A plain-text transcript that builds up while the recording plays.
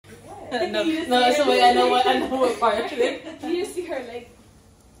no, it's the way I know what part. You just see her like.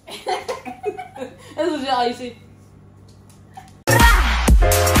 This is all you see.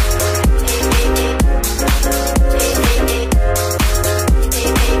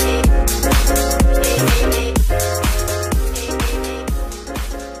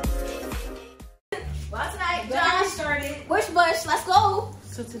 Well, tonight, Josh started. Bush, let's go.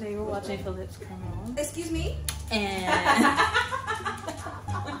 So today we're watching Philip's Criminal. Excuse me? And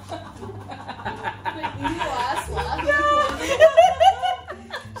You ass laugh.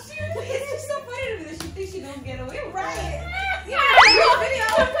 It's just so funny to me that she thinks she gonna get away with it. Yeah,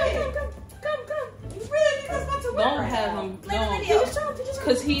 come. You really think that's about to work? don't have him. Play the video.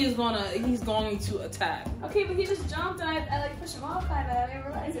 Because he's going to attack. Okay, but he just jumped and I like pushed him off kind of. I didn't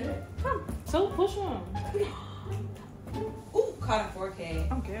realize it. Come. So push him. Ooh, caught in 4K. I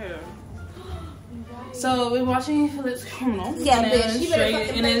don't care. So we're watching Philip's Criminal. Yeah, and bitch.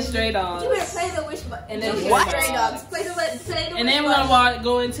 then Stray Dogs. You better play the wish button. And then Stray Dogs. Play the wish and then we're gonna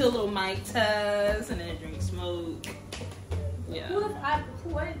go into a little mic test and then drink smoke. Yeah. Who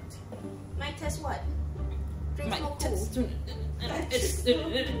what? Mic test what? Drink Mic smoke test. Mic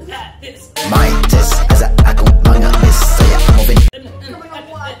test as ako mga miss saya moving. Coming on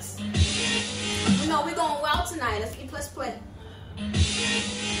what? No, we're going wild tonight. Let's play.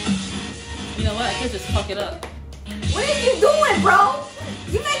 You know what? I could just fuck it up. What are you doing, bro?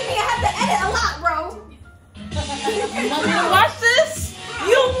 You make me have to edit a lot, bro. You want me to watch this?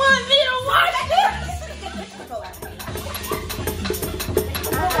 You want me to watch this?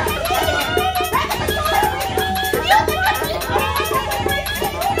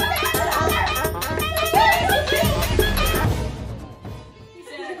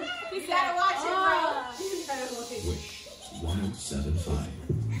 You gotta watch it, bro. 1075.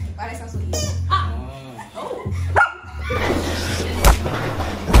 Why that sound so easy?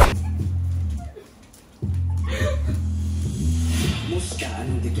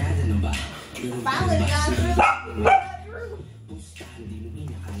 Finally, we got through.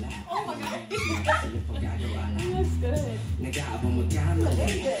 Oh my god. That's good.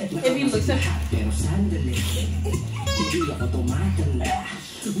 If he looks at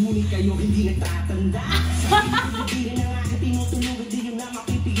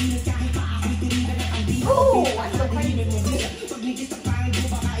Ooh, what's so crazy?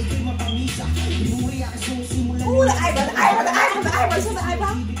 Ooh, the eyebrow. See the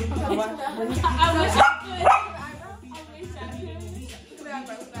eyebrow? I wish I could.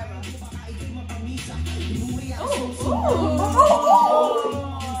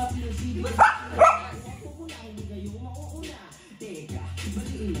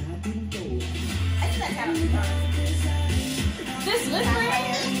 This whispering?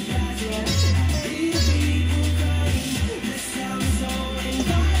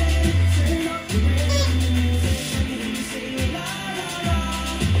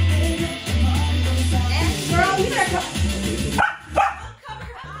 Girl, you better come.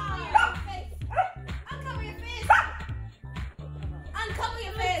 Uncover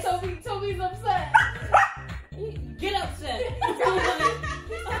your face. Toby's upset. get upset.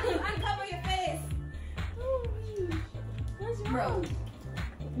 Uncover your face. Bro.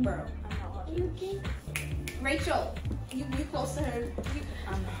 I'm not watching. Rachel, you close to her.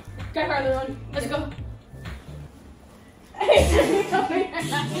 Got her other one. Let's go.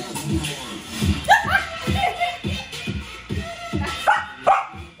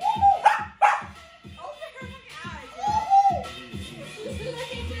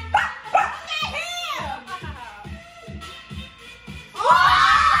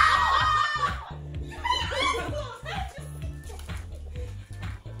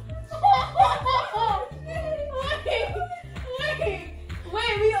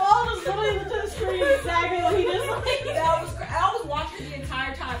 Wait, we all just literally looked at the screen exactly what he just like. I was watching the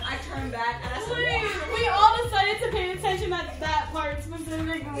entire time. I turned back and I said, We all decided to pay attention at that part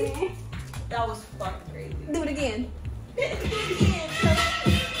specifically. that was fucking crazy. Do it again.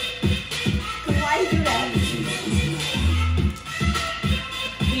 Why you do that?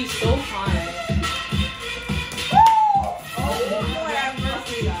 He's so high. Oh, Lord have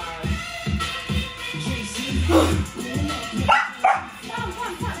mercy, God.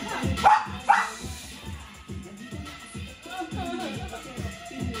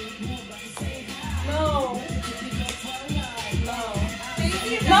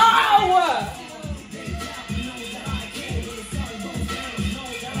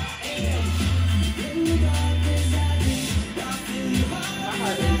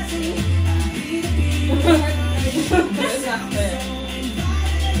 It's not fair.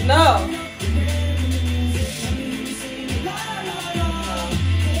 No.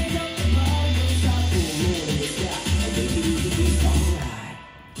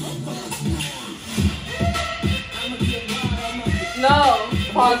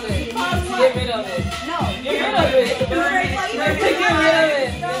 Pause it. Get rid of it. No. Get rid of it. Get rid of it. Get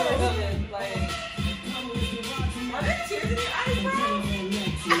rid of it. Like, Are there tears in your eyes, bro?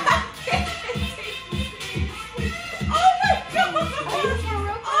 Oh my god!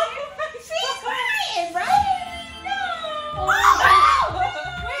 She's crying, bro! No! Oh!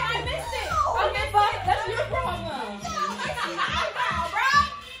 Wait, I missed it. okay, fine. That's your problem.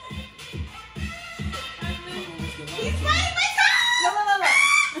 He's fighting my car!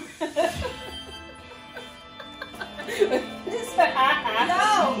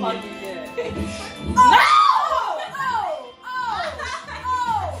 No. Fuck you did. Oh! Oh! Oh!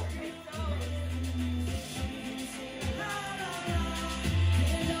 Oh!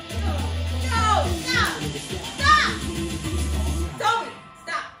 No! Stop! Stop! Tony,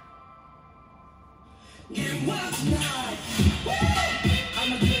 stop!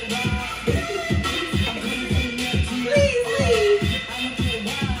 Please leave!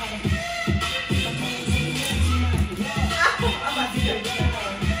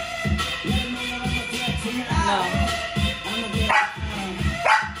 No.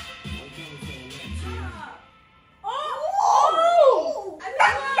 Oh!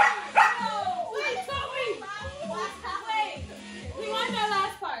 Wait, Toby. Wait. We want that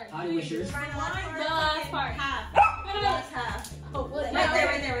last part. How do you wish yours? The last part. Half. No, no, no. Last half. Oh, what? Right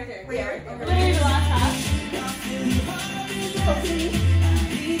there. Literally the last half.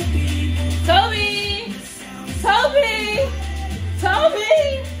 Toby! Toby! Toby!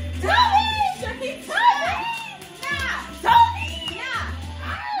 Toby! Toby! Nah! Toby! Nah!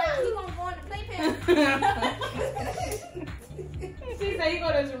 He gonna go in the playpen. She said you go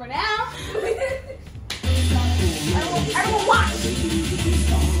to his room now. Everyone watch!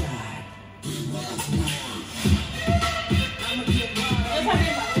 Let's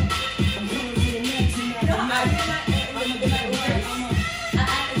have your mouth.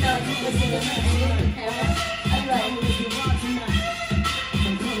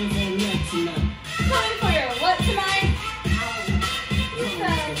 Coming for your what tonight? You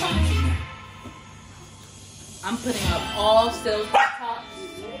said coming. I'm putting up all Stills TikToks.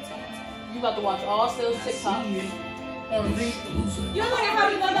 You about to watch all Stills TikToks on repeat. You don't know how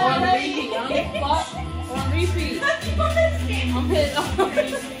to do that On already. repeat. I don't give a fuck. On repeat.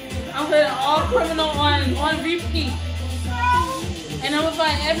 I'm putting all criminal on repeat. And I'm gonna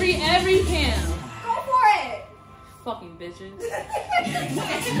find every Pam. Go for it! Fucking bitches.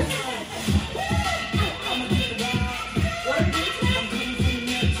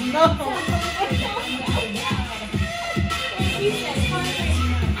 No.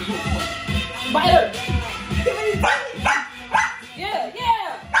 Bite her.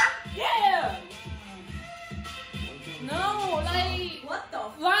 Yeah. No, like. What the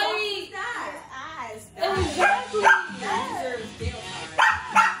fuck Like. is that? Eyes. Exactly. That deserves jail time.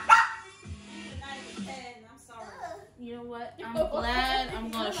 I'm sorry. You know what? I'm glad I'm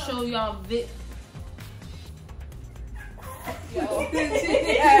gonna show y'all She's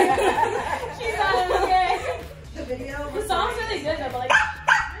not okay. The video. The song's really good though, but like.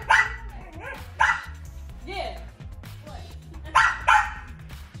 Yeah.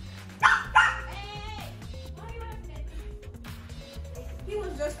 He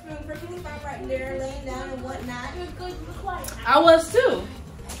was just perfectly fine right there, laying down and whatnot. I was too.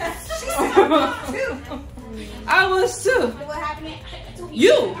 I was too. What happened?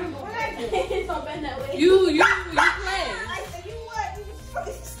 You. What happened? Don't bend that way. You played. I said, you what? You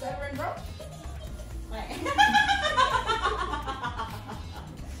fucking stubborn, bro.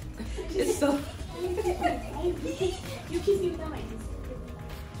 It's so. You kiss me with that mic.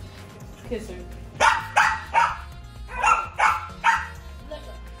 Kiss her.